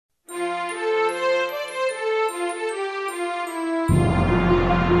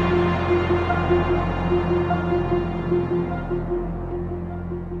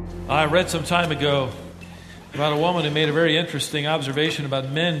I read some time ago about a woman who made a very interesting observation about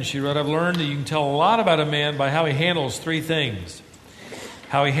men. She wrote, I've learned that you can tell a lot about a man by how he handles three things.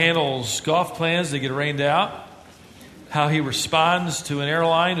 How he handles golf plans that get rained out, how he responds to an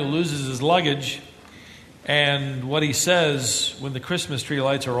airline who loses his luggage, and what he says when the Christmas tree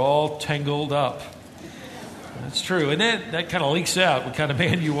lights are all tangled up. That's true. And that kind of leaks out what kind of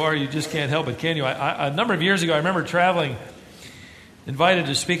man you are. You just can't help it, can you? A number of years ago, I remember traveling, invited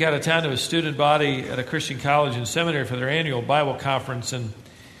to speak out of town to a student body at a Christian college and seminary for their annual Bible conference. And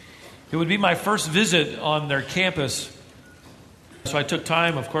it would be my first visit on their campus. So I took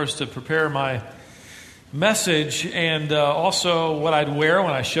time, of course, to prepare my message and also what I'd wear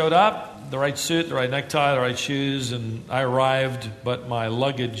when I showed up. The right suit, the right necktie, the right shoes. And I arrived, but my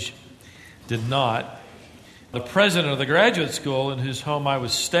luggage did not. The president of the graduate school in whose home I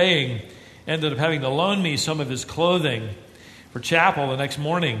was staying ended up having to loan me some of his clothing for chapel the next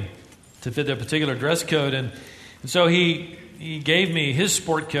morning to fit that particular dress code. And so he gave me his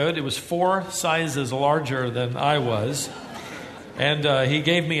sport coat. It was 4 sizes larger than I was. And he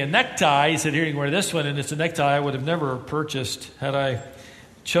gave me a necktie. He said, here, you can wear this one. And it's a necktie I would have never purchased had I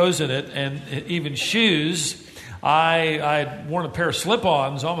chosen it. And even shoes. I had worn a pair of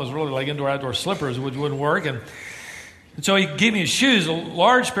slip-ons, almost really like indoor-outdoor slippers, which wouldn't work. And so he gave me his shoes, a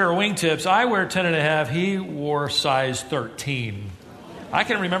large pair of wingtips. I wear 10.5. He wore size 13. I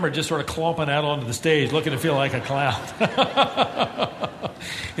can remember just sort of clumping out onto the stage, looking to feel like a clown.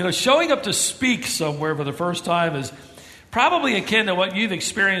 Showing up to speak somewhere for the first time is probably akin to what you've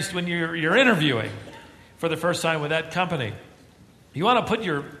experienced when you're interviewing for the first time with that company. You want to put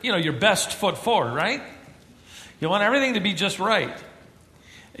your best foot forward, right? You want everything to be just right.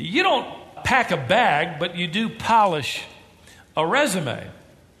 You don't pack a bag, but you do polish a resume.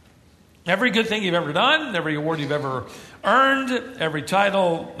 Every good thing you've ever done, every award you've ever earned, every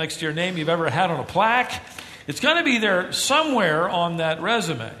title next to your name you've ever had on a plaque, it's going to be there somewhere on that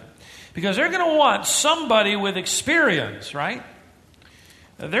resume. Because they're going to want somebody with experience, right?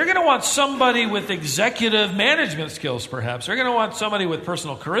 They're going to want somebody with executive management skills, perhaps. They're going to want somebody with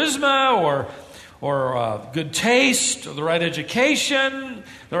personal charisma or good taste, or the right education,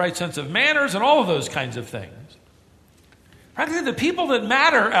 the right sense of manners, and all of those kinds of things. Frankly, the people that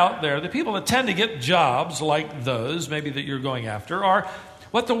matter out there, the people that tend to get jobs like those, maybe that you're going after, are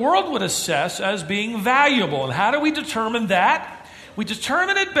what the world would assess as being valuable. And how do we determine that? We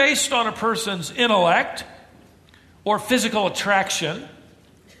determine it based on a person's intellect or physical attraction,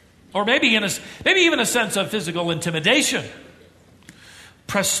 or maybe even a sense of physical intimidation,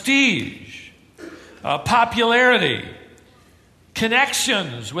 prestige, popularity,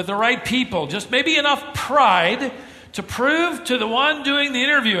 connections with the right people, just maybe enough pride to prove to the one doing the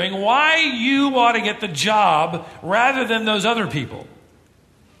interviewing why you ought to get the job rather than those other people.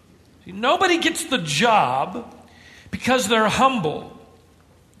 See, nobody gets the job because they're humble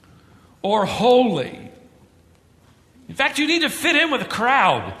or holy. In fact, you need to fit in with the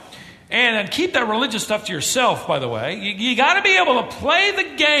crowd. And keep that religious stuff to yourself, by the way. You got to be able to play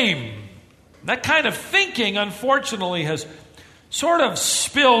the game. That kind of thinking, unfortunately, has sort of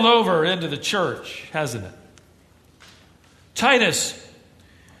spilled over into the church, hasn't it? Titus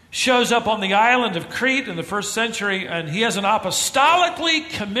shows up on the island of Crete in the first century, and he has an apostolically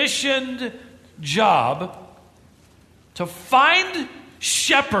commissioned job to find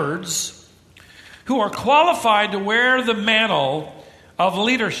shepherds who are qualified to wear the mantle of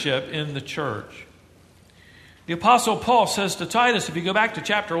leadership in the church. The Apostle Paul says to Titus, if you go back to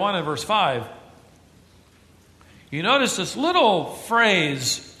chapter 1 and verse 5, you notice this little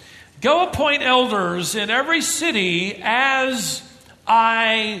phrase, go appoint elders in every city as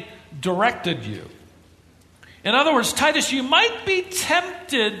I directed you. In other words, Titus, you might be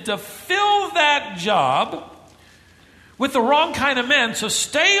tempted to fill that job with the wrong kind of men, so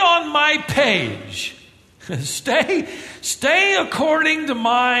stay on my page. Stay according to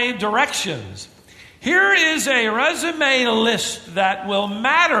my directions. Here is a resume list that will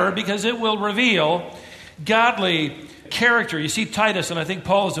matter because it will reveal godly character. You see Titus, and I think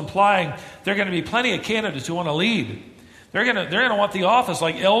Paul is implying there are going to be plenty of candidates who want to lead. They're going to want the office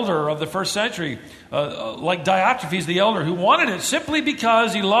like elder of the first century, like Diotrephes the elder, who wanted it simply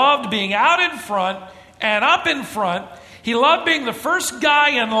because he loved being out in front and up in front. He loved being the first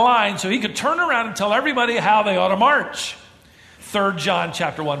guy in line so he could turn around and tell everybody how they ought to march. 3 John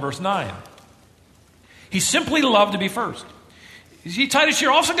chapter 1, verse 9. He simply loved to be first. You see, Titus,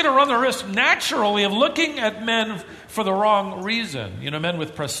 you're also going to run the risk naturally of looking at men for the wrong reason. Men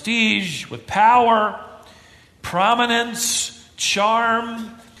with prestige, with power, prominence,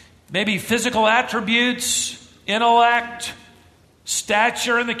 charm, maybe physical attributes, intellect,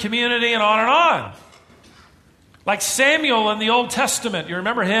 stature in the community, and on and on. Like Samuel in the Old Testament, you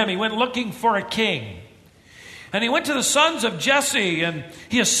remember him, he went looking for a king. And he went to the sons of Jesse, and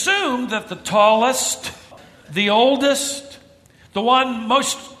he assumed that the tallest, the oldest, the one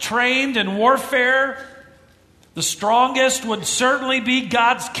most trained in warfare, the strongest would certainly be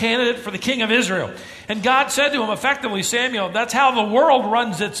God's candidate for the king of Israel. And God said to him effectively, Samuel, that's how the world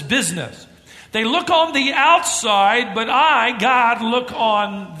runs its business. They look on the outside, but I, God, look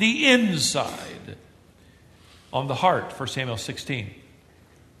on the inside, on the heart, 1 Samuel 16,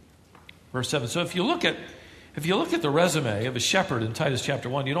 verse 7. So if you look at the resume of a shepherd in Titus chapter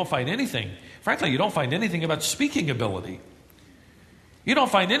 1, you don't find anything. Frankly, you don't find anything about speaking ability. You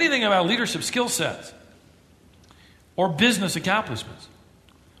don't find anything about leadership skill sets or business accomplishments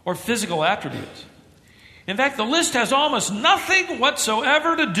or physical attributes. In fact, the list has almost nothing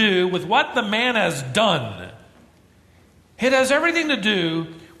whatsoever to do with what the man has done. It has everything to do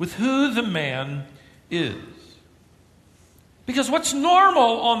with who the man is. Because what's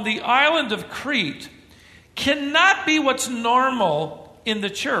normal on the island of Crete cannot be what's normal in the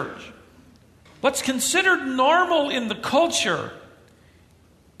church. What's considered normal in the culture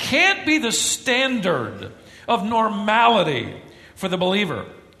can't be the standard of normality for the believer.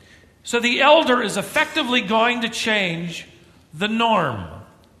 So the elder is effectively going to change the norm.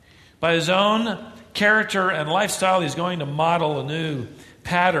 By his own character and lifestyle, he's going to model a new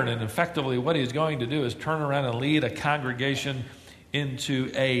pattern, and effectively what he's going to do is turn around and lead a congregation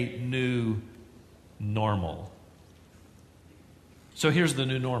into a new normal. So here's the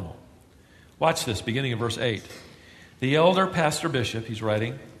new normal. Watch this, beginning in verse 8. The elder pastor bishop, he's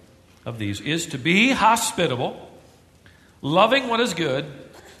writing of these, is to be hospitable, loving what is good,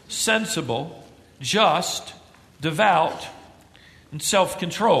 sensible, just, devout, and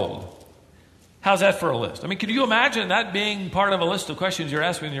self-controlled. How's that for a list? I mean, could you imagine that being part of a list of questions you're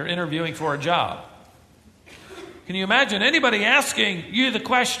asking when you're interviewing for a job? Can you imagine anybody asking you the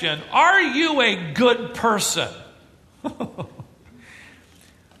question, are you a good person?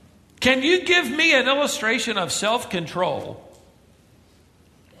 Can you give me an illustration of self-control?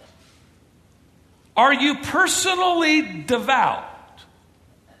 Are you personally devout?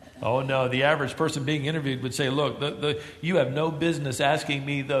 Oh no, the average person being interviewed would say, look, you have no business asking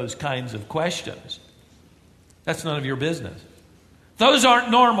me those kinds of questions. That's none of your business. Those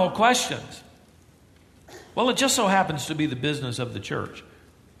aren't normal questions. Well, it just so happens to be the business of the church.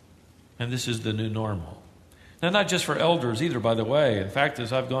 And this is the new normal. Now, not just for elders either, by the way. In fact,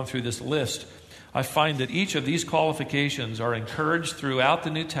 as I've gone through this list, I find that each of these qualifications are encouraged throughout the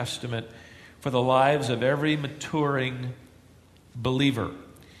New Testament for the lives of every maturing believer.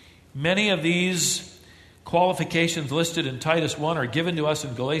 Many of these qualifications listed in Titus 1 are given to us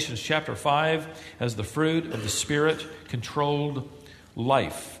in Galatians chapter 5 as the fruit of the Spirit-controlled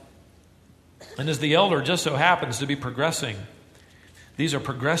life. And as the elder just so happens to be progressing, these are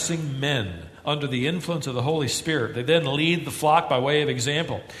progressing men under the influence of the Holy Spirit. They then lead the flock by way of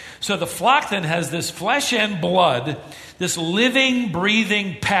example. So the flock then has this flesh and blood, this living,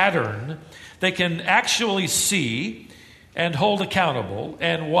 breathing pattern they can actually see and hold accountable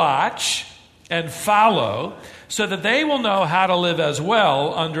and watch and follow so that they will know how to live as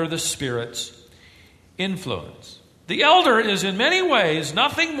well under the Spirit's influence. The elder is in many ways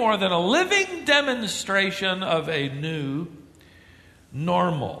nothing more than a living demonstration of a new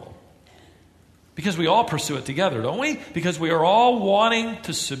normal. Because we all pursue it together, don't we? Because we are all wanting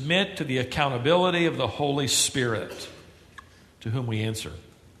to submit to the accountability of the Holy Spirit to whom we answer.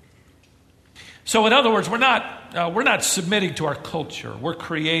 So in other words, we're not submitting to our culture. We're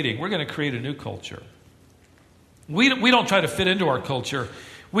going to create a new culture. We don't try to fit into our culture.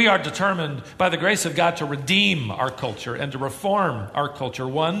 We are determined by the grace of God to redeem our culture and to reform our culture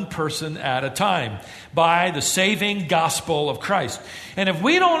one person at a time by the saving gospel of Christ. And if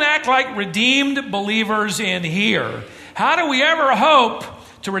we don't act like redeemed believers in here, how do we ever hope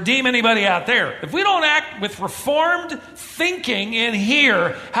to redeem anybody out there? If we don't act with reformed thinking in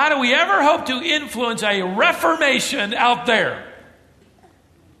here, how do we ever hope to influence a reformation out there?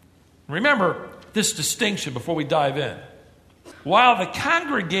 Remember this distinction before we dive in. While the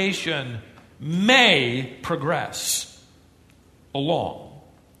congregation may progress along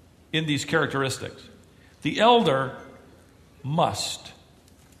in these characteristics, the elder must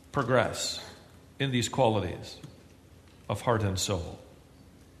progress in these qualities of heart and soul.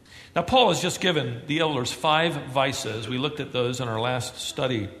 Now, Paul has just given the elders 5 vices. We looked at those in our last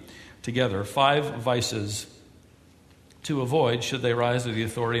study together. 5 vices to avoid should they rise to the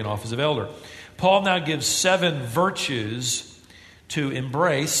authority and office of elder. Paul now gives 7 virtues to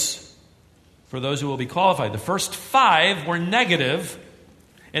embrace for those who will be qualified. The first 5 were negative,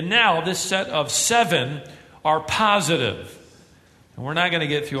 and now this set of 7 are positive. And we're not going to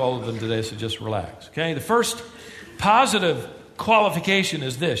get through all of them today, so just relax. Okay? The first positive qualification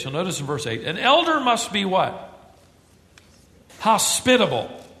is this. You'll notice in verse 8. An elder must be what? Hospitable.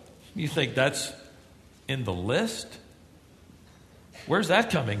 You think that's in the list? Where's that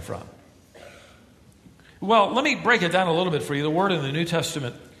coming from? Well, let me break it down a little bit for you. The word in the New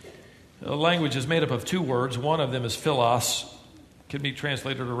Testament language is made up of 2 words. One of them is philos. Can be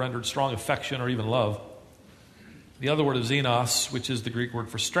translated or rendered strong affection or even love. The other word is xenos, which is the Greek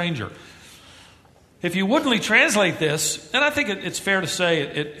word for stranger. If you wouldnly translate this, and I think it's fair to say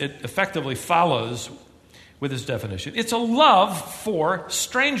it effectively follows with this definition, it's a love for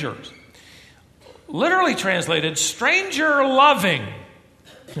strangers. Literally translated, stranger loving.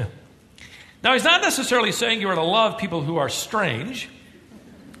 Now, he's not necessarily saying you are to love people who are strange.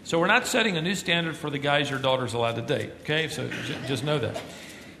 So we're not setting a new standard for the guys your daughter's allowed to date. Okay, so just know that.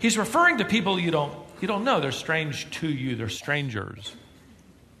 He's referring to people you don't know. They're strange to you. They're strangers.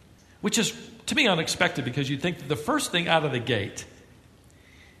 Which is, to me, unexpected, because you'd think that the first thing out of the gate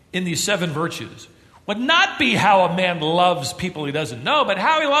in these 7 virtues would not be how a man loves people he doesn't know, but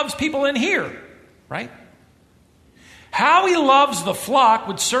how he loves people in here, right? How he loves the flock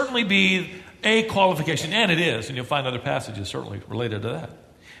would certainly be a qualification, and it is, and you'll find other passages certainly related to that.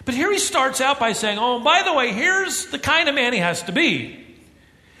 But here he starts out by saying, oh, by the way, here's the kind of man he has to be.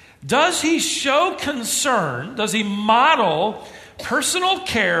 Does he show concern? Does he model personal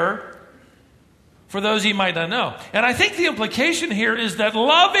care for those he might not know? And I think the implication here is that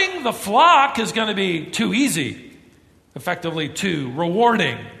loving the flock is going to be too easy, effectively too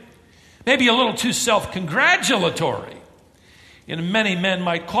rewarding, maybe a little too self-congratulatory. And many men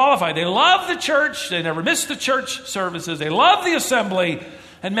might qualify. They love the church. They never miss the church services. They love the assembly.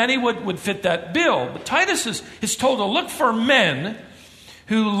 And many would fit that bill. But Titus is told to look for men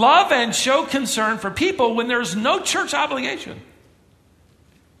who love and show concern for people when there's no church obligation.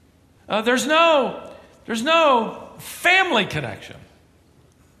 There's no family connection.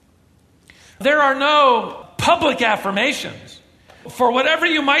 There are no public affirmations for whatever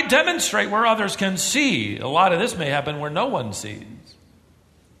you might demonstrate where others can see. A lot of this may happen where no one sees.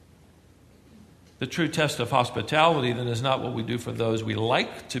 The true test of hospitality then is not what we do for those we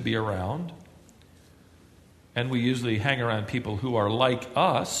like to be around. And we usually hang around people who are like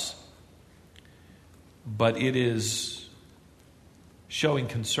us. But it is showing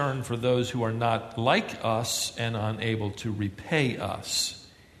concern for those who are not like us and unable to repay us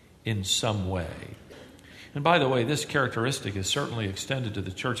in some way. And by the way, this characteristic is certainly extended to the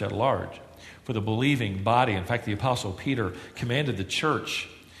church at large, for the believing body. In fact, the Apostle Peter commanded the church,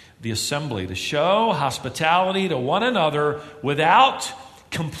 the assembly, to show hospitality to one another without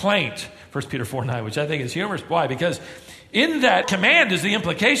complaint. 1 Peter 4:9, which I think is humorous. Why? Because in that command is the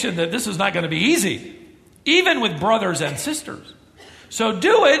implication that this is not going to be easy, even with brothers and sisters. So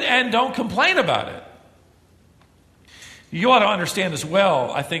do it and don't complain about it. You ought to understand as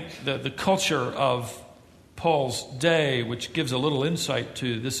well, I think, the culture of Paul's day, which gives a little insight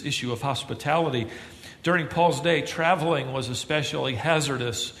to this issue of hospitality. During Paul's day, traveling was especially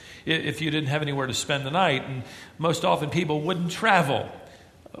hazardous if you didn't have anywhere to spend the night. And most often people wouldn't travel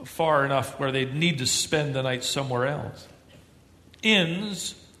far enough where they'd need to spend the night somewhere else.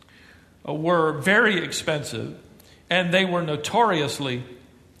 Inns were very expensive, and they were notoriously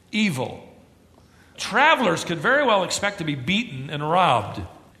evil. Travelers could very well expect to be beaten and robbed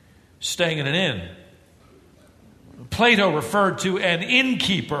staying in an inn. Plato referred to an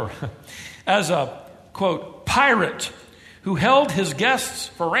innkeeper as a, quote, pirate who held his guests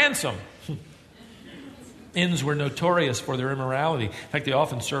for ransom. Inns were notorious for their immorality. In fact, they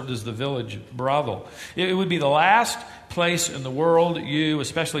often served as the village brothel. It would be the last place in the world you,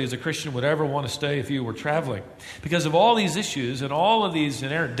 especially as a Christian, would ever want to stay if you were traveling. Because of all these issues and all of these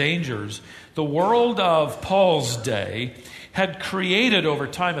inherent dangers, the world of Paul's day had created over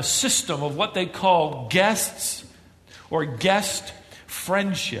time a system of what they called guests or guest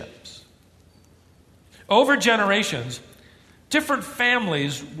friendships. Over generations, different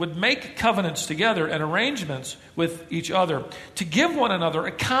families would make covenants together and arrangements with each other to give one another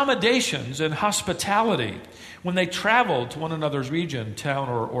accommodations and hospitality when they traveled to one another's region, town,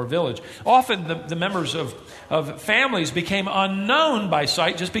 or village. Often the members of families became unknown by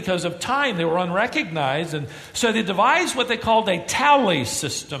sight just because of time. They were unrecognized, and so they devised what they called a tally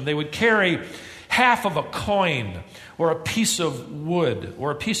system. They would carry half of a coin or a piece of wood or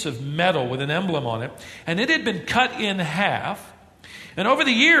a piece of metal with an emblem on it, and it had been cut in half. And over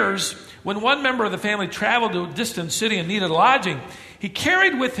the years, when one member of the family traveled to a distant city and needed lodging, he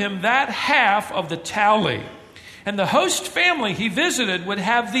carried with him that half of the tally. And the host family he visited would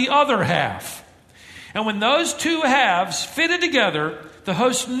have the other half. And when those two halves fitted together, the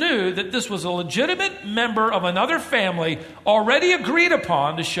host knew that this was a legitimate member of another family already agreed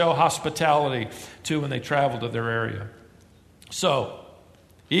upon to show hospitality to when they traveled to their area. So,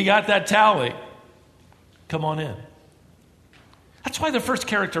 you got that tally. Come on in. That's why the first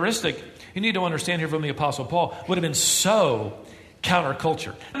characteristic you need to understand here from the Apostle Paul would have been so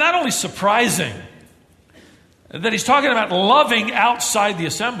counterculture. Not only surprising that he's talking about loving outside the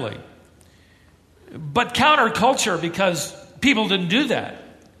assembly, but counterculture because people didn't do that.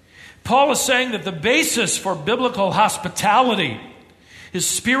 Paul is saying that the basis for biblical hospitality is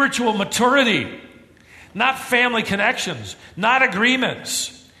spiritual maturity, not family connections, not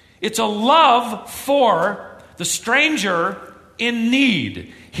agreements. It's a love for the stranger in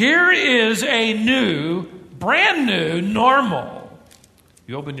need. Here is a new, brand new normal.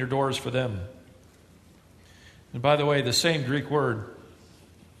 You open your doors for them. And by the way, the same Greek word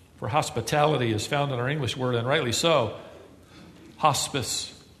for hospitality is found in our English word, and rightly so,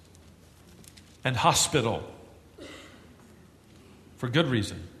 hospice and hospital, for good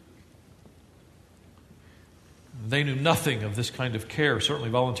reason. They knew nothing of this kind of care, certainly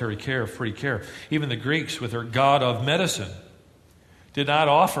voluntary care, free care. Even the Greeks, with their god of medicine, did not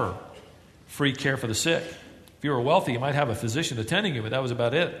offer free care for the sick. If you were wealthy, you might have a physician attending you, but that was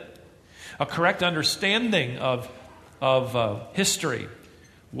about it. A correct understanding of history,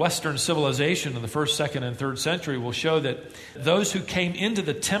 Western civilization in the 1st, 2nd, and 3rd century will show that those who came into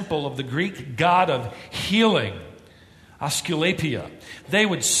the temple of the Greek god of healing, Asclepius, they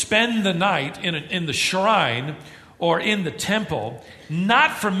would spend the night in the shrine or in the temple,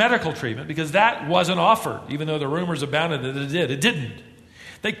 not for medical treatment, because that wasn't offered, even though the rumors abounded that it did. It didn't.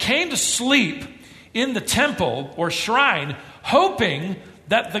 They came to sleep in the temple or shrine, hoping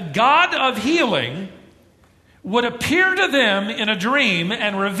that the God of healing would appear to them in a dream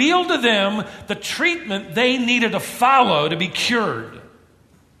and reveal to them the treatment they needed to follow to be cured.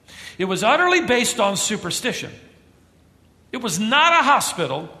 It was utterly based on superstition. It was not a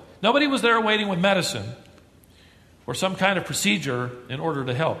hospital. Nobody was there waiting with medicine or some kind of procedure in order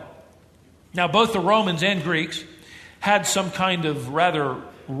to help. Now, both the Romans and Greeks had some kind of rather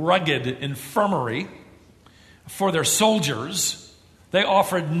rugged infirmary for their soldiers. They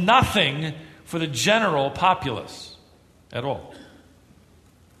offered nothing for the general populace at all.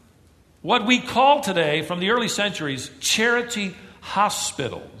 What we call today, from the early centuries, charity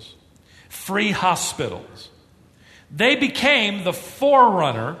hospitals, free hospitals, they became the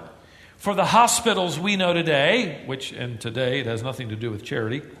forerunner for the hospitals we know today, and today it has nothing to do with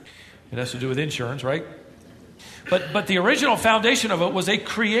charity. It has to do with insurance, right? But the original foundation of it was a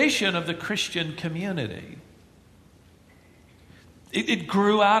creation of the Christian community. It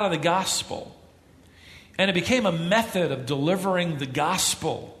grew out of the gospel. And it became a method of delivering the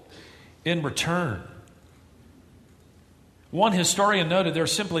gospel in return. One historian noted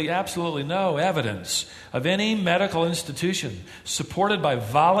there's simply absolutely no evidence of any medical institution supported by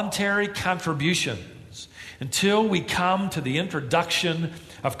voluntary contributions until we come to the introduction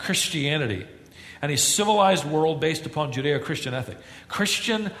of Christianity and a civilized world based upon Judeo-Christian ethic.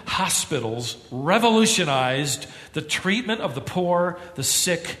 Christian hospitals revolutionized the treatment of the poor, the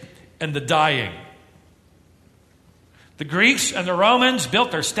sick, and the dying. The Greeks and the Romans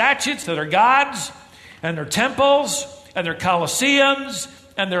built their statues to their gods and their temples and their colosseums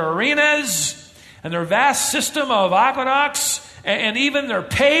and their arenas and their vast system of aqueducts and even their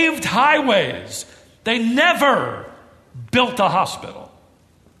paved highways. They never built a hospital.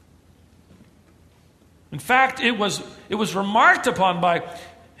 In fact, it was remarked upon by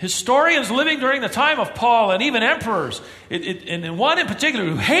historians living during the time of Paul and even emperors, and one in particular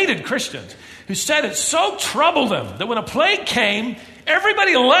who hated Christians, who said it so troubled them that when a plague came,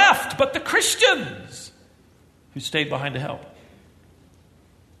 everybody left but the Christians who stayed behind to help.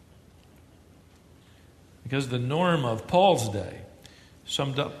 Because the norm of Paul's day,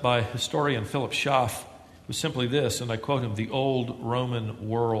 summed up by historian Philip Schaff, was simply this, and I quote him, "The old Roman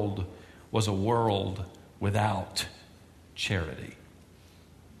world was a world without charity."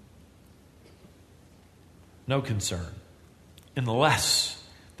 No concern, unless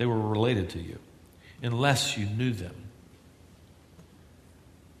they were related to you, unless you knew them.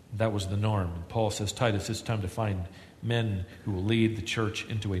 That was the norm. And Paul says, Titus, it's time to find men who will lead the church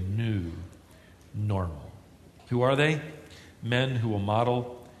into a new normal. Who are they? Men who will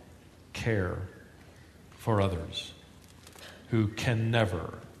model care for others, who can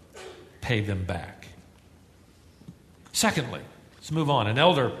never pay them back. Secondly, let's move on. An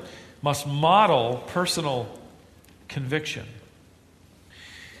elder must model personal conviction.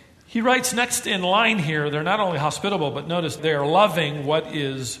 He writes next in line here, they're not only hospitable, but notice they're loving what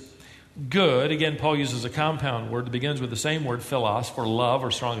is good. Again, Paul uses a compound word that begins with the same word, philos, for love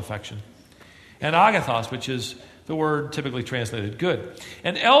or strong affection, and agathos, which is the word typically translated good.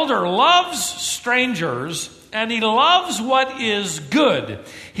 An elder loves strangers, and he loves what is good.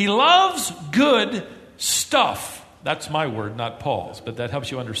 He loves good stuff. That's my word, not Paul's, but that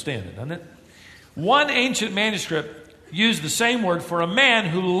helps you understand it, doesn't it? One ancient manuscript used the same word for a man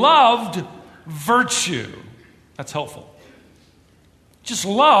who loved virtue. That's helpful. Just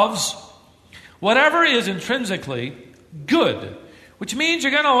loves whatever is intrinsically good, which means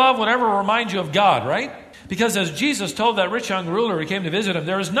you're going to love whatever reminds you of God, right? Because as Jesus told that rich young ruler who came to visit him,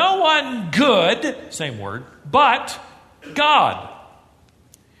 there is no one good, same word, but God.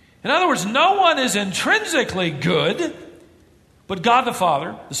 In other words, no one is intrinsically good, but God the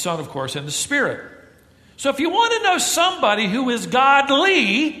Father, the Son, of course, and the Spirit. So if you want to know somebody who is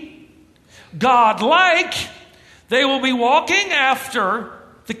godly, godlike, they will be walking after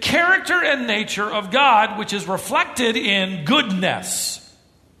the character and nature of God, which is reflected in goodness.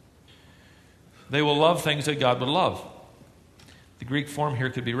 They will love things that God would love. The Greek form here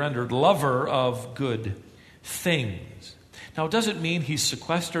could be rendered lover of good things. Now, it doesn't mean he's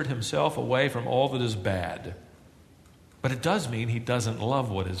sequestered himself away from all that is bad, but it does mean he doesn't love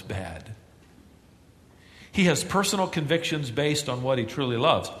what is bad. He has personal convictions based on what he truly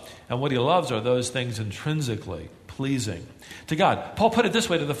loves. And what he loves are those things intrinsically pleasing to God. Paul put it this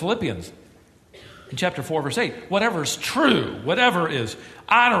way to the Philippians in chapter 4, verse 8. Whatever is true, whatever is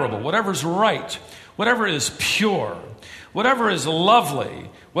honorable, whatever is right, whatever is pure, whatever is lovely,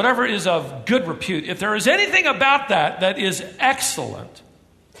 whatever is of good repute, if there is anything about that is excellent,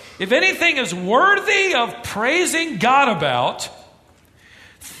 if anything is worthy of praising God about,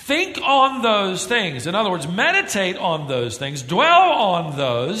 think on those things. In other words, meditate on those things, dwell on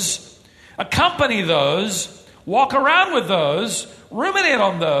those, accompany those, walk around with those, ruminate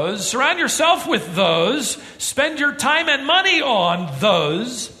on those, surround yourself with those, spend your time and money on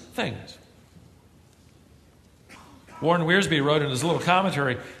those things. Warren Wiersbe wrote in his little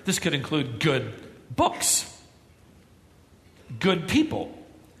commentary, this could include good books, good people,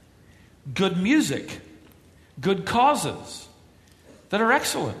 good music, good causes that are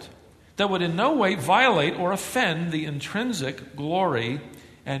excellent, that would in no way violate or offend the intrinsic glory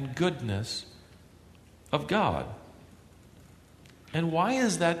and goodness of God. And why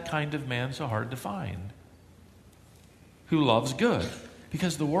is that kind of man so hard to find? Who loves good?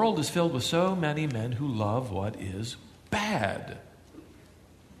 Because the world is filled with so many men who love what is bad.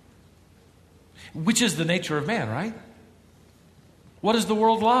 Which is the nature of man, right? What does the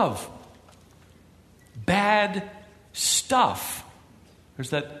world love? Bad stuff.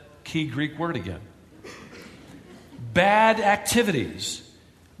 There's that key Greek word again. Bad activities,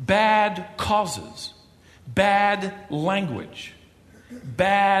 bad causes, bad language,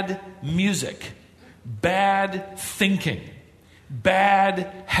 bad music, bad thinking,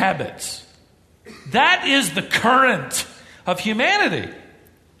 bad habits. That is the current of humanity.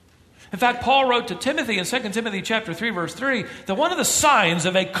 In fact, Paul wrote to Timothy in 2 Timothy chapter 3, verse 3, that one of the signs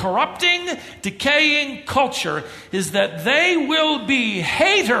of a corrupting, decaying culture is that they will be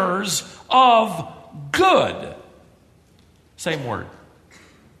haters of good. Same word.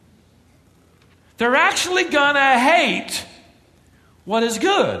 They're actually going to hate what is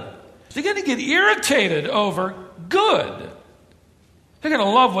good. They're going to get irritated over good. They're going to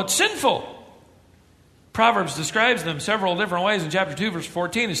love what's sinful. Proverbs describes them several different ways. In chapter 2, verse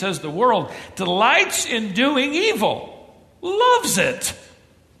 14, it says, the world delights in doing evil, loves it.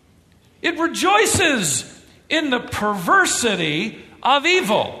 It rejoices in the perversity of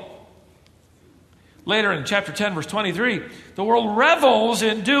evil. Later in chapter 10, verse 23, the world revels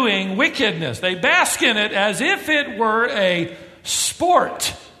in doing wickedness. They bask in it as if it were a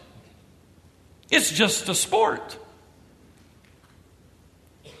sport. It's just a sport.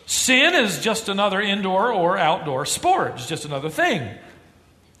 Sin is just another indoor or outdoor sport. It's just another thing.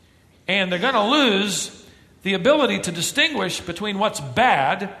 And they're going to lose the ability to distinguish between what's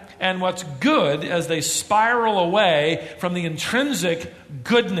bad and what's good as they spiral away from the intrinsic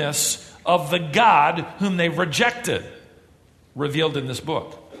goodness of the God whom they've rejected, revealed in this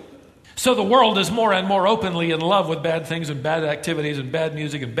book. So the world is more and more openly in love with bad things and bad activities and bad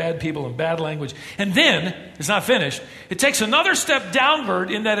music and bad people and bad language. And then, it's not finished, it takes another step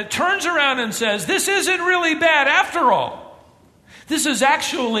downward in that it turns around and says, this isn't really bad after all. This is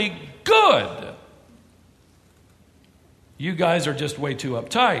actually good. You guys are just way too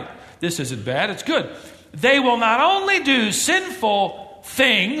uptight. This isn't bad, it's good. They will not only do sinful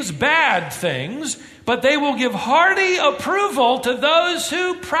things, bad things, but they will give hearty approval to those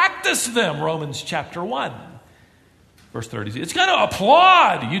who practice them. Romans chapter 1, verse 30. It's going to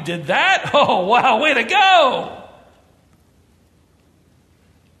applaud. You did that? Oh, wow, way to go.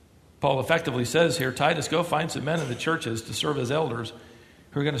 Paul effectively says here, Titus, go find some men in the churches to serve as elders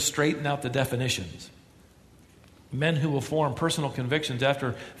who are going to straighten out the definitions. Men who will form personal convictions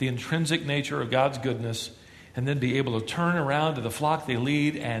after the intrinsic nature of God's goodness and then be able to turn around to the flock they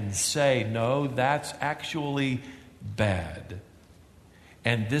lead and say, no, that's actually bad.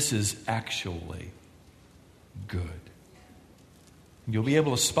 And this is actually good. You'll be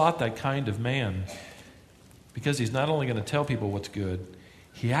able to spot that kind of man because he's not only going to tell people what's good,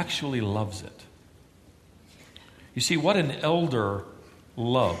 he actually loves it. You see, what an elder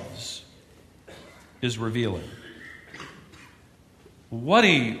loves is revealing. What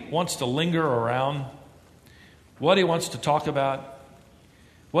he wants to linger around, what he wants to talk about,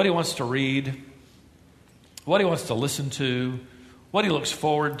 what he wants to read, what he wants to listen to, what he looks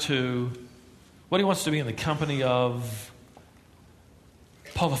forward to, what he wants to be in the company of.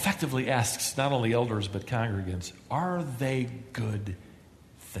 Paul effectively asks not only elders but congregants, are they good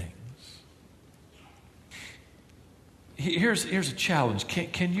things? Here's a challenge.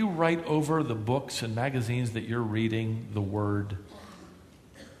 Can you write over the books and magazines that you're reading the word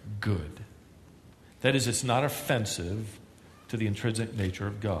good? That is, it's not offensive to the intrinsic nature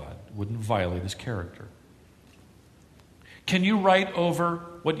of God. It wouldn't violate his character. Can you write over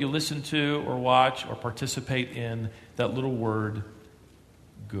what you listen to or watch or participate in that little word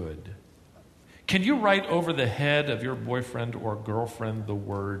good? Can you write over the head of your boyfriend or girlfriend the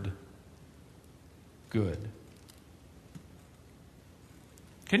word good?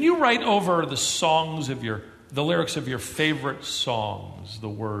 Can you write over the songs of the lyrics of your favorite songs the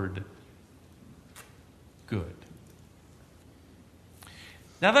word good?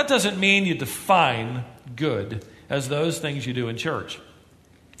 Now that doesn't mean you define good as those things you do in church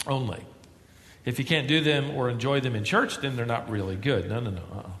only. If you can't do them or enjoy them in church, then they're not really good.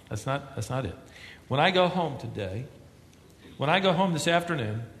 No. That's not it. When I go home today, when I go home this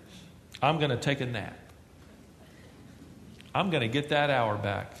afternoon, I'm going to take a nap. I'm going to get that hour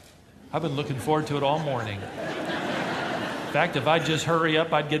back. I've been looking forward to it all morning. In fact, if I'd just hurry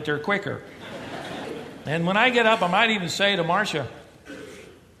up, I'd get there quicker. And when I get up, I might even say to Marcia,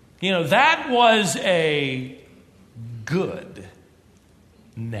 that was a good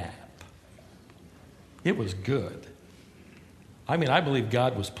nap. It was good. I believe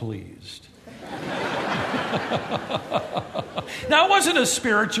God was pleased. Now, it wasn't a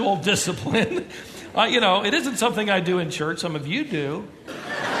spiritual discipline. It isn't something I do in church. Some of you do.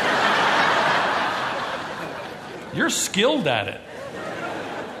 You're skilled at it.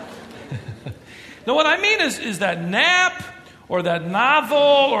 Now, what I mean is that nap or that novel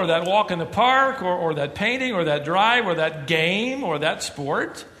or that walk in the park or that painting or that drive or that game or that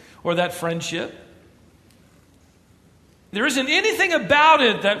sport or that friendship. There isn't anything about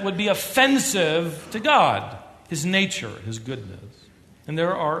it that would be offensive to God, his nature, his goodness. And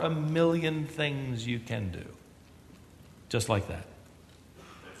there are a million things you can do just like that.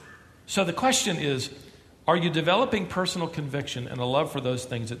 So the question is, are you developing personal conviction and a love for those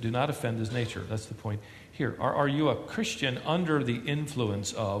things that do not offend his nature? That's the point here. Are you a Christian under the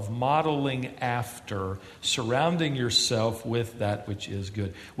influence of, modeling after, surrounding yourself with that which is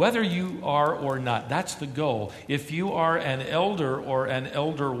good? Whether you are or not, that's the goal. If you are an elder or an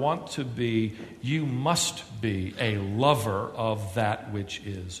elder want to be, you must be a lover of that which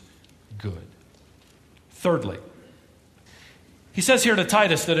is good. Thirdly, he says here to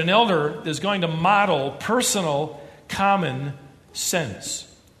Titus that an elder is going to model personal common sense.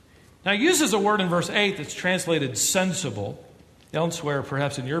 Now, he uses a word in verse 8 that's translated sensible. Elsewhere,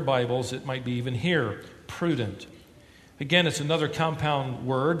 perhaps in your Bibles, it might be even here, prudent. Again, it's another compound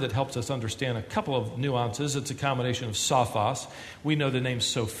word that helps us understand a couple of nuances. It's a combination of sophos. We know the name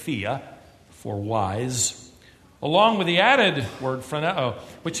Sophia for wise, along with the added word phroneo,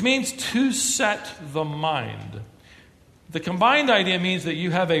 which means to set the mind. The combined idea means that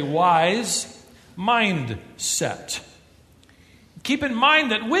you have a wise mindset. Keep in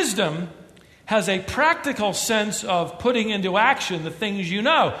mind that wisdom has a practical sense of putting into action the things you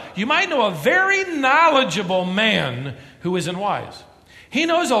know. You might know a very knowledgeable man who isn't wise. He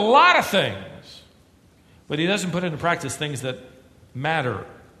knows a lot of things, but he doesn't put into practice things that matter.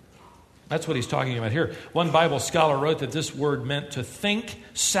 That's what he's talking about here. One Bible scholar wrote that this word meant to think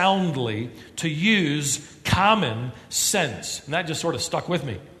soundly, to use common sense. And that just sort of stuck with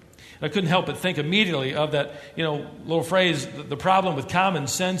me. I couldn't help but think immediately of that, little phrase, the problem with common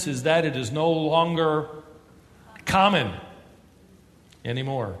sense is that it is no longer common.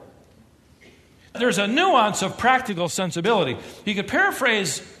 anymore. There's a nuance of practical sensibility. You could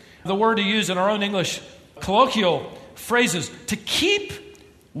paraphrase the word to use in our own English colloquial phrases, to keep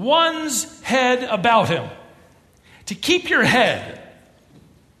one's head about him. To keep your head.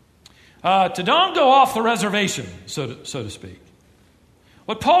 To don't go off the reservation, so to speak.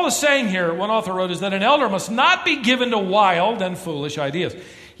 What Paul is saying here, one author wrote, is that an elder must not be given to wild and foolish ideas.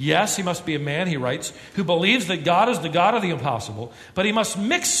 Yes, he must be a man, he writes, who believes that God is the God of the impossible, but he must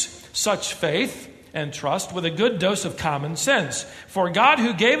mix such faith and trust with a good dose of common sense. For God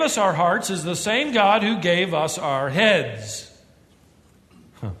who gave us our hearts is the same God who gave us our heads.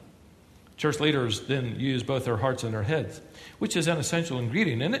 Church leaders then use both their hearts and their heads, which is an essential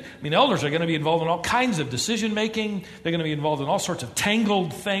ingredient in it. I mean, elders are going to be involved in all kinds of decision-making. They're going to be involved in all sorts of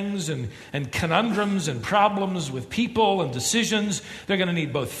tangled things and conundrums and problems with people and decisions. They're going to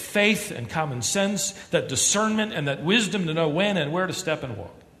need both faith and common sense, that discernment and that wisdom to know when and where to step and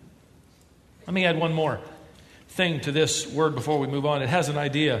walk. Let me add one more thing to this word before we move on. It has an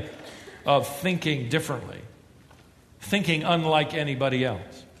idea of thinking differently, thinking unlike anybody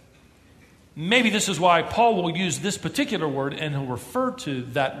else. Maybe this is why Paul will use this particular word and he'll refer to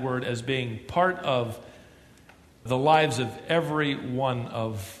that word as being part of the lives of every one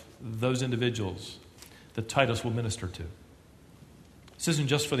of those individuals that Titus will minister to. This isn't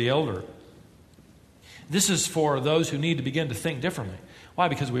just for the elder. This is for those who need to begin to think differently. Why?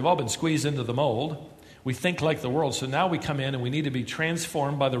 Because we've all been squeezed into the mold. We think like the world. So now we come in and we need to be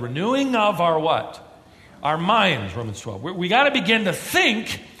transformed by the renewing of our what? Our minds, Romans 12. We got to begin to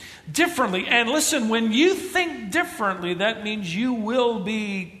think differently. And listen, when you think differently, that means you will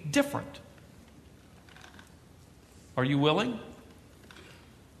be different. Are you willing?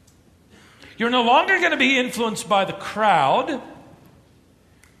 You're no longer going to be influenced by the crowd,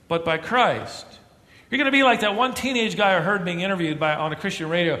 but by Christ. You're going to be like that one teenage guy I heard being interviewed on a Christian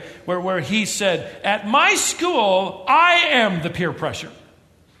radio where he said, at my school, I am the peer pressure.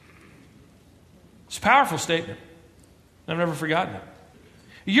 It's a powerful statement. I've never forgotten it.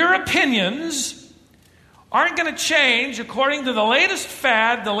 Your opinions aren't going to change according to the latest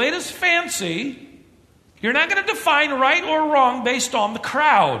fad, the latest fancy. You're not going to define right or wrong based on the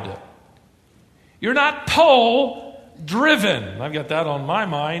crowd. You're not poll-driven. I've got that on my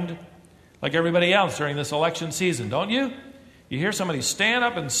mind, like everybody else during this election season, don't you? You hear somebody stand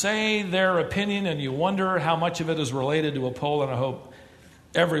up and say their opinion, and you wonder how much of it is related to a poll, and I hope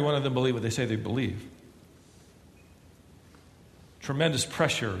every one of them believe what they say they believe. Tremendous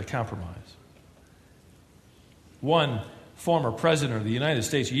pressure to compromise. One former president of the United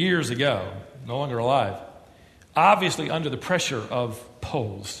States years ago, no longer alive, obviously under the pressure of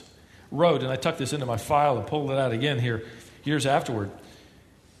polls, wrote, and I tucked this into my file and pulled it out again here years afterward.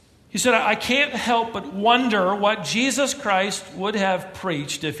 He said, I can't help but wonder what Jesus Christ would have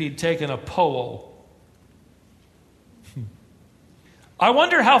preached if he'd taken a poll. I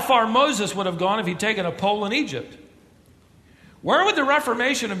wonder how far Moses would have gone if he'd taken a poll in Egypt. Where would the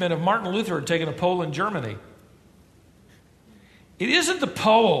Reformation have been if Martin Luther had taken a poll in Germany? It isn't the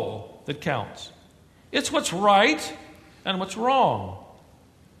poll that counts. It's what's right and what's wrong.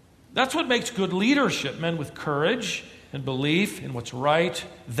 That's what makes good leadership, men with courage and belief in what's right.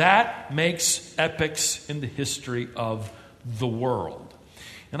 That makes epics in the history of the world.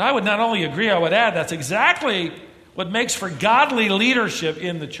 And I would not only agree, I would add that's exactly what makes for godly leadership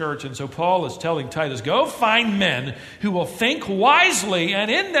in the church. And so Paul is telling Titus, go find men who will think wisely and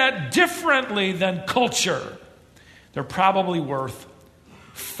in that differently than culture. They're probably worth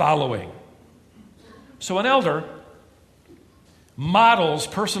following. So an elder models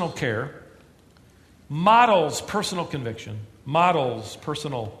personal care, models personal conviction, models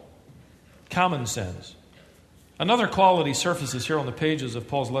personal common sense. Another quality surfaces here on the pages of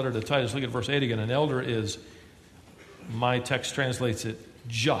Paul's letter to Titus. Look at verse 8 again. An elder is, my text translates it,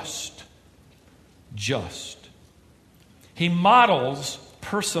 just. Just. He models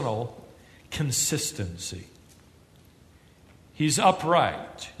personal consistency. He's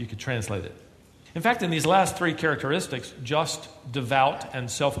upright, you could translate it. In fact, in these last three characteristics, just, devout, and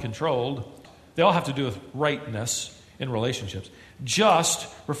self-controlled, they all have to do with rightness in relationships.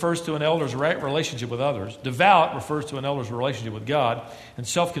 Just refers to an elder's right relationship with others. Devout refers to an elder's relationship with God. And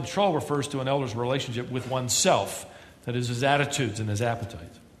self-control refers to an elder's relationship with oneself. That is, his attitudes and his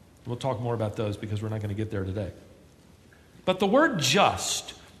appetites. We'll talk more about those because we're not going to get there today. But the word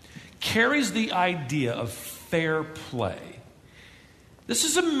just carries the idea of fair play. This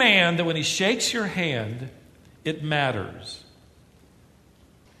is a man that when he shakes your hand, it matters.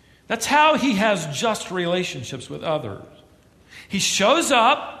 That's how he has just relationships with others. He shows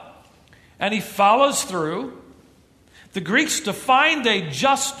up and he follows through. The Greeks defined a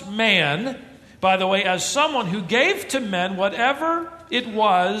just man, by the way, as someone who gave to men whatever it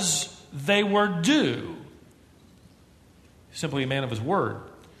was they were due. Simply a man of his word, a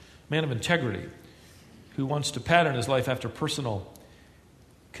man of integrity, who wants to pattern his life after personal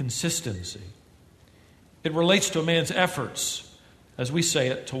consistency. It relates to a man's efforts, as we say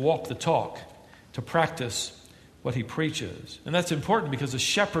it, to walk the talk, to practice what he preaches. And that's important because a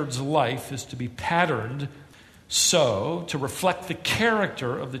shepherd's life is to be patterned so to reflect the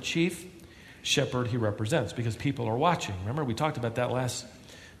character of the chief shepherd he represents, because people are watching. Remember, we talked about that last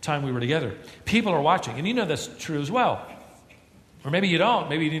time we were together. People are watching, and you know that's true as well. Or maybe you don't.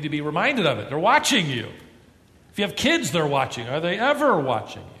 Maybe you need to be reminded of it. They're watching you. If you have kids, they're watching. Are they ever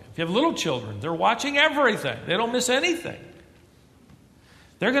watching you? If you have little children, they're watching everything. They don't miss anything.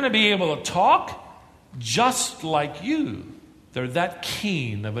 They're going to be able to talk just like you. They're that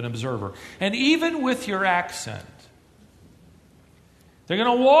keen of an observer. And even with your accent, they're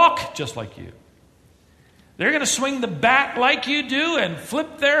going to walk just like you. They're going to swing the bat like you do and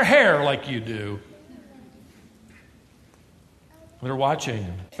flip their hair like you do. They're watching,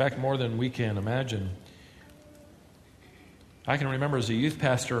 in fact, more than we can imagine. I can remember as a youth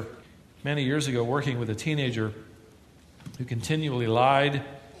pastor many years ago working with a teenager who continually lied.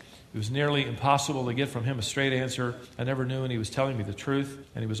 It was nearly impossible to get from him a straight answer. I never knew when he was telling me the truth,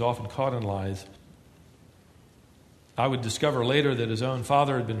 and he was often caught in lies. I would discover later that his own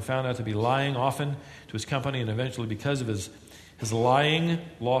father had been found out to be lying often to his company, and eventually, because of his lying,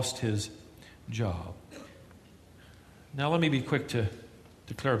 lost his job. Now, let me be quick to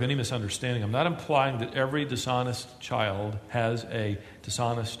clear up any misunderstanding. I'm not implying that every dishonest child has a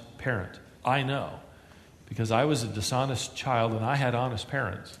dishonest parent. I know, because I was a dishonest child and I had honest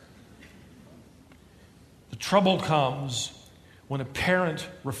parents. The trouble comes when a parent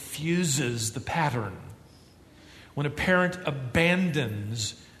refuses the pattern, when a parent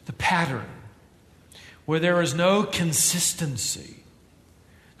abandons the pattern, where there is no consistency,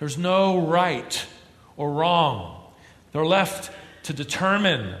 there's no right or wrong. They're left to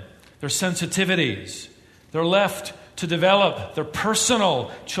determine their sensitivities. They're left to develop their personal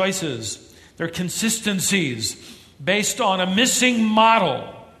choices, their consistencies, based on a missing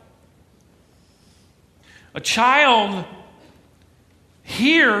model. A child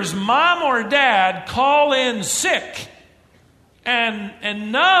hears mom or dad call in sick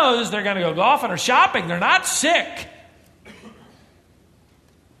and knows they're going to go golfing or shopping. They're not sick.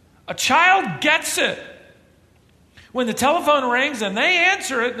 A child gets it. When the telephone rings and they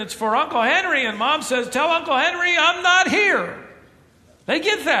answer it and it's for Uncle Henry and mom says, "Tell Uncle Henry I'm not here." They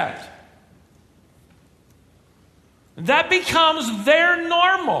get that. That becomes their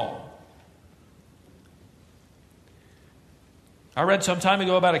normal. I read some time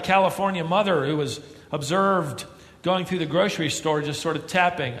ago about a California mother who was observed going through the grocery store just sort of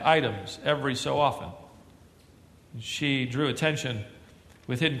tapping items every so often. She drew attention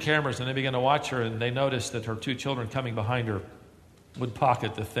with hidden cameras, and they began to watch her, and they noticed that her two children coming behind her would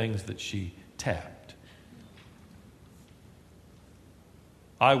pocket the things that she tapped.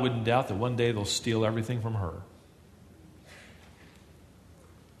 I wouldn't doubt that one day they'll steal everything from her.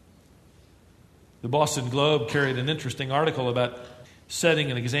 The Boston Globe carried an interesting article about setting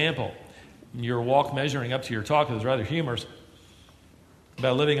an example. Your walk measuring up to your talk. It was rather humorous,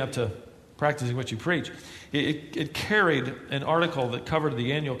 about living up to practicing what you preach. It carried an article that covered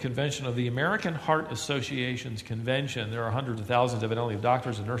the annual convention of the American Heart Association's convention. There are hundreds of thousands, evidently, of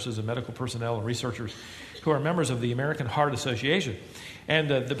doctors and nurses and medical personnel and researchers who are members of the American Heart Association. And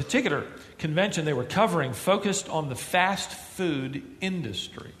the particular convention they were covering focused on the fast food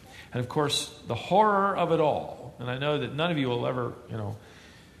industry. And, of course, the horror of it all. And I know that none of you will ever,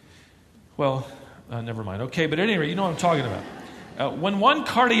 never mind. Okay, but at any rate, you know what I'm talking about. When one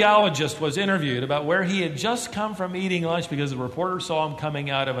cardiologist was interviewed about where he had just come from eating lunch because the reporter saw him coming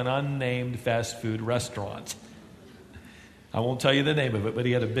out of an unnamed fast food restaurant. I won't tell you the name of it, but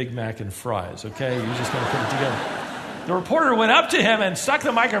he had a Big Mac and fries, okay? You're just going to put it together. The reporter went up to him and stuck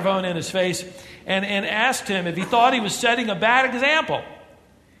the microphone in his face and asked him if he thought he was setting a bad example.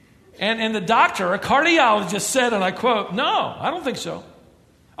 And the doctor, a cardiologist, said, and I quote, "No, I don't think so.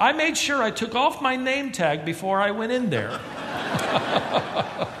 I made sure I took off my name tag before I went in there."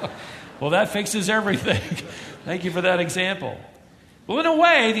 Well, that fixes everything. Thank you for that example. Well, in a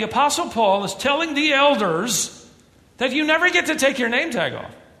way, the Apostle Paul is telling the elders that you never get to take your name tag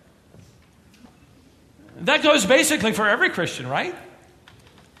off. That goes basically for every Christian, right?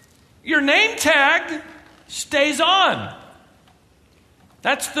 Your name tag stays on.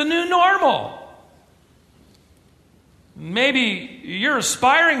 That's the new normal. Maybe you're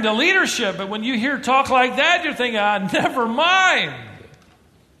aspiring to leadership, but when you hear talk like that, you're thinking, never mind.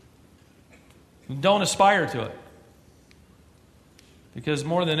 Don't aspire to it. Because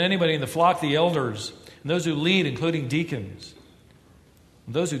more than anybody in the flock, the elders, and those who lead, including deacons,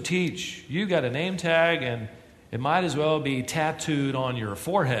 and those who teach, you got a name tag, and it might as well be tattooed on your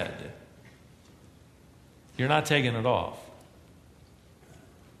forehead. You're not taking it off.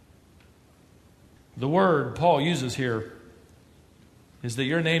 The word Paul uses here is that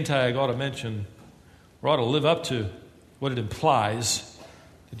your name tag ought to mention, or ought to live up to what it implies,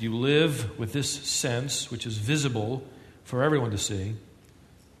 that you live with this sense, which is visible for everyone to see,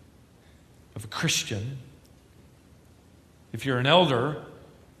 of a Christian. If you're an elder,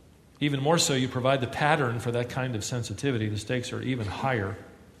 even more so, you provide the pattern for that kind of sensitivity. The stakes are even higher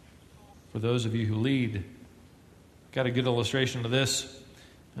for those of you who lead. Got a good illustration of this.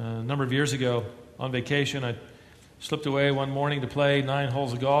 A number of years ago, on vacation, I slipped away one morning to play 9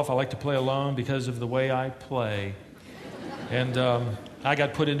 holes of golf. I like to play alone because of the way I play. And I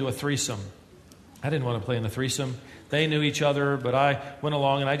got put into a threesome. I didn't want to play in the threesome. They knew each other, but I went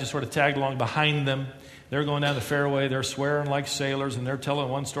along and I just sort of tagged along behind them. They're going down the fairway. They're swearing like sailors, and they're telling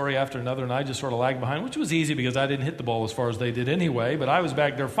one story after another, and I just sort of lagged behind, which was easy because I didn't hit the ball as far as they did anyway, but I was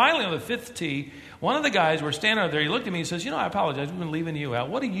back there. Finally, on the 5th tee, one of the guys were standing out there. He looked at me and says, I apologize. We've been leaving you out.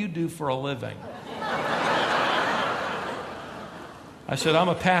 What do you do for a living? I said, I'm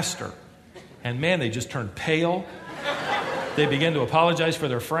a pastor. And man, they just turned pale. They began to apologize for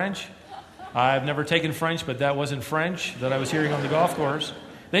their French. I've never taken French, but that wasn't French that I was hearing on the golf course.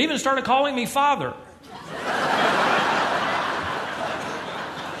 They even started calling me father.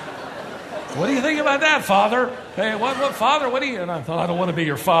 What do you think about that, father? Hey, what father? What do you? And I thought, I don't want to be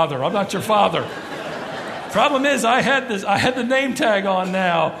your father. I'm not your father. Problem is, I had the name tag on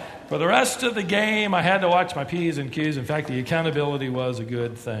now. For the rest of the game, I had to watch my P's and Q's. In fact, the accountability was a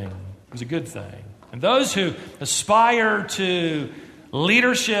good thing. It was a good thing. And those who aspire to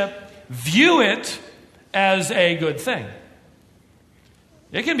leadership view it as a good thing.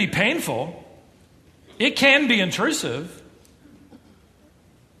 It can be painful. It can be intrusive.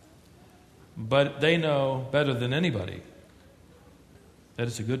 But they know better than anybody that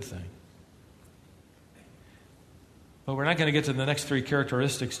it's a good thing. Well, we're not going to get to the next 3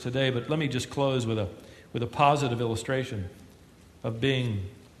 characteristics today, but let me just close with a positive illustration of being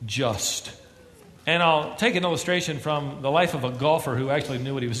just. And I'll take an illustration from the life of a golfer who actually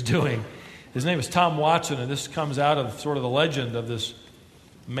knew what he was doing. His name is Tom Watson, and this comes out of sort of the legend of this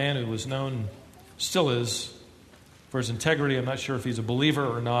man who was known, still is, for his integrity. I'm not sure if he's a believer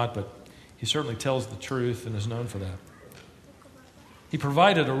or not, but he certainly tells the truth and is known for that. He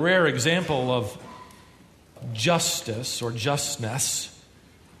provided a rare example of justice or justness,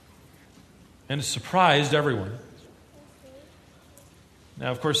 and it surprised everyone.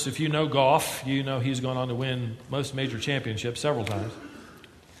 Now, of course, if you know golf, you know he's gone on to win most major championships several times.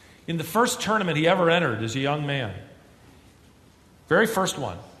 In the first tournament he ever entered as a young man, very first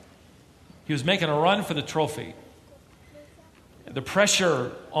one, he was making a run for the trophy. The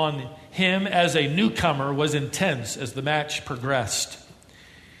pressure on him as a newcomer was intense as the match progressed.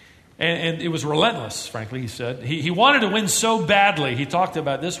 And it was relentless, frankly, he said. He wanted to win so badly. He talked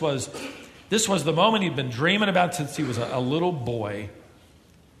about this was the moment he'd been dreaming about since he was a little boy.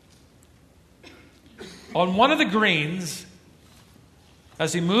 On one of the greens,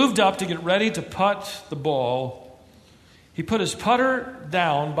 as he moved up to get ready to putt the ball, he put his putter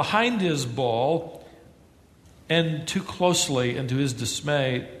down behind his ball, and too closely, and to his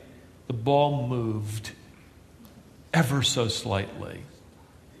dismay, the ball moved ever so slightly.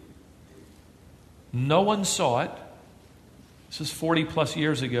 No one saw it. This is 40 plus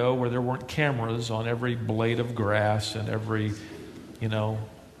years ago, where there weren't cameras on every blade of grass and every,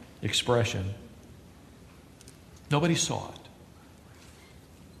 expression. Nobody saw it.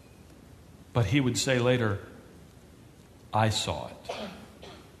 But he would say later, I saw it.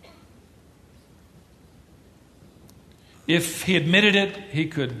 If he admitted it, he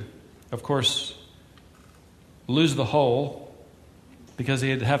could, of course, lose the hole because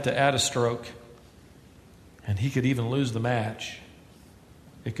he'd have to add a stroke. And he could even lose the match.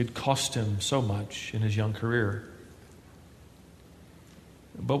 It could cost him so much in his young career.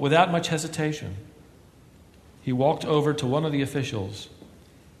 But without much hesitation, he walked over to one of the officials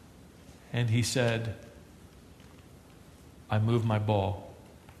and he said, I moved my ball.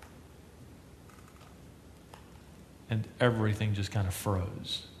 And everything just kind of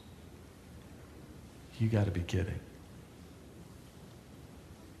froze. You got to be kidding.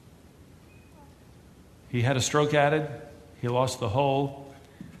 He had a stroke added. He lost the hole.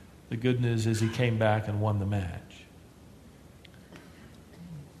 The good news is he came back and won the match.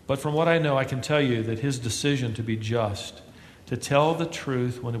 But from what I know, I can tell you that his decision to be just, to tell the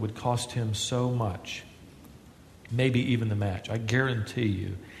truth when it would cost him so much, maybe even the match, I guarantee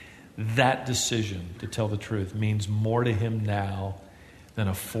you that decision to tell the truth means more to him now than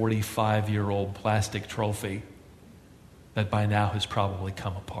a 45-year-old plastic trophy that by now has probably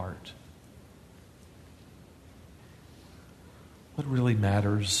come apart. What really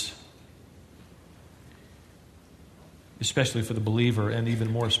matters, especially for the believer and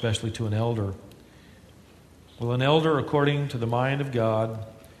even more especially to an elder? Well, an elder, according to the mind of God,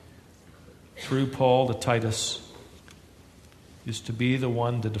 through Paul to Titus, is to be the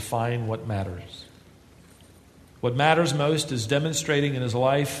one to define what matters. What matters most is demonstrating in his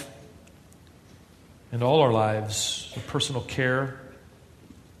life and all our lives a personal care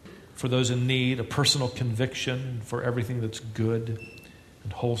for those in need, a personal conviction for everything that's good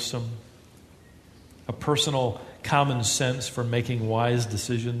and wholesome, a personal common sense for making wise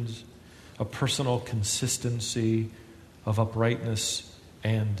decisions, a personal consistency of uprightness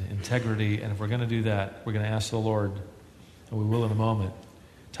and integrity. And if we're going to do that, we're going to ask the Lord, and we will in a moment,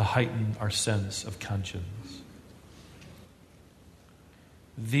 to heighten our sense of conscience.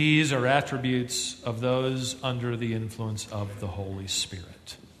 These are attributes of those under the influence of the Holy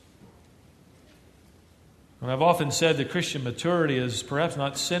Spirit. And I've often said that Christian maturity is perhaps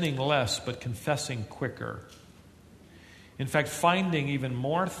not sinning less, but confessing quicker. In fact, finding even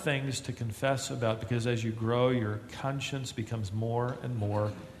more things to confess about, because as you grow, your conscience becomes more and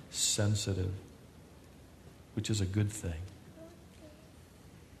more sensitive, which is a good thing.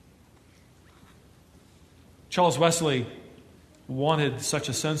 Charles Wesley wanted such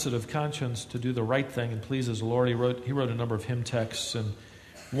a sensitive conscience to do the right thing and please his Lord. He wrote a number of hymn texts, and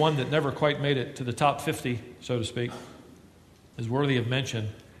one that never quite made it to the top 50, so to speak, is worthy of mention.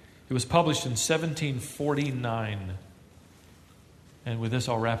 It was published in 1749. And with this,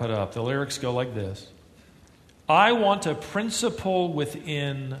 I'll wrap it up. The lyrics go like this. I want a principle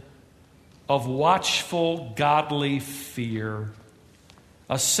within of watchful, godly fear,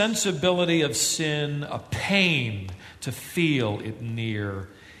 a sensibility of sin, a pain to feel it near.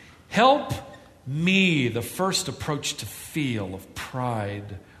 Help me the first approach to feel of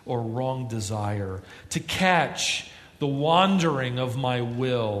pride or wrong desire, to catch the wandering of my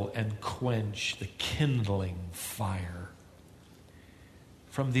will and quench the kindling fire.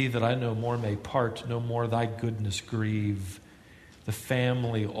 From thee that I no more may part, no more thy goodness grieve, the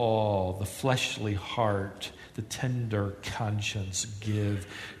family all, the fleshly heart, the tender conscience give.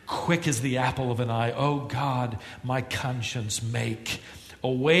 Quick as the apple of an eye, O God, my conscience make.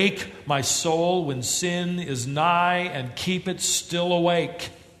 Awake my soul when sin is nigh, and keep it still awake.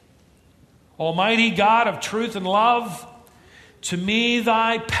 Almighty God of truth and love, to me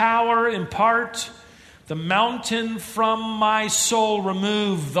thy power impart. The mountain from my soul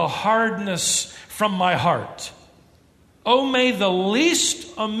remove, the hardness from my heart. Oh, may the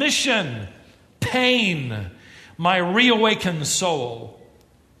least omission pain my reawakened soul,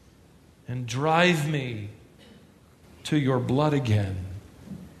 and drive me to your blood again,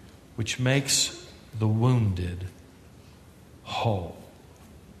 which makes the wounded whole.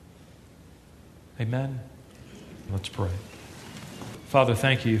 Amen. Let's pray. Father,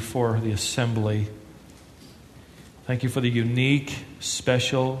 thank you for the assembly. Thank you for the unique,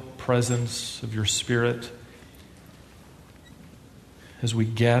 special presence of your Spirit as we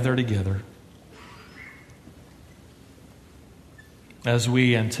gather together, as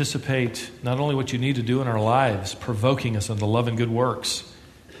we anticipate not only what you need to do in our lives, provoking us unto love and good works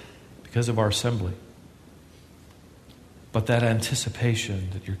because of our assembly, but that anticipation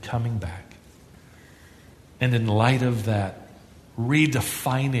that you're coming back. And in light of that,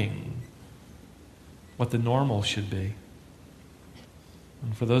 redefining what the normal should be.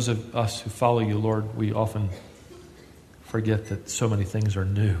 And for those of us who follow you, Lord, we often forget that so many things are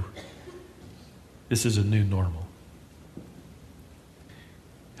new. This is a new normal.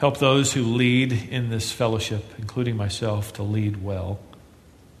 Help those who lead in this fellowship, including myself, to lead well.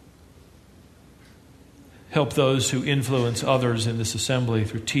 Help those who influence others in this assembly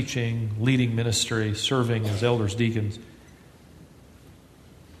through teaching, leading ministry, serving as elders, deacons,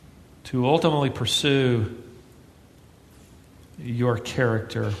 to ultimately pursue your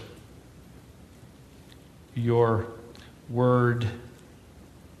character, your word,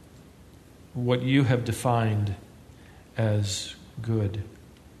 what you have defined as good.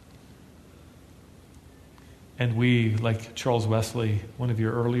 And we, like Charles Wesley, one of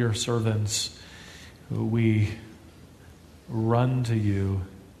your earlier servants, we run to you,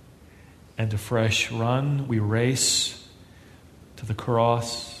 and afresh run, we race to the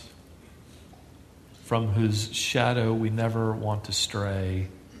cross, from whose shadow we never want to stray.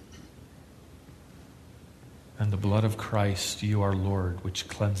 and the blood of Christ, you our Lord, which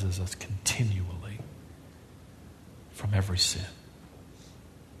cleanses us continually from every sin.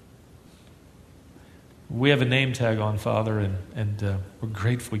 We have a name tag on, Father, and we're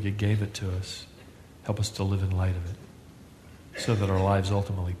grateful you gave it to us. Help us to live in light of it so that our lives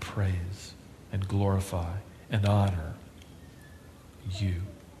ultimately praise and glorify and honor you.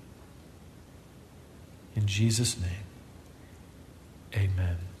 In Jesus' name,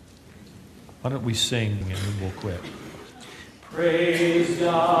 amen. Why don't we sing and then we'll quit. Praise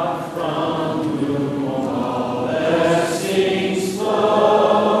God from whom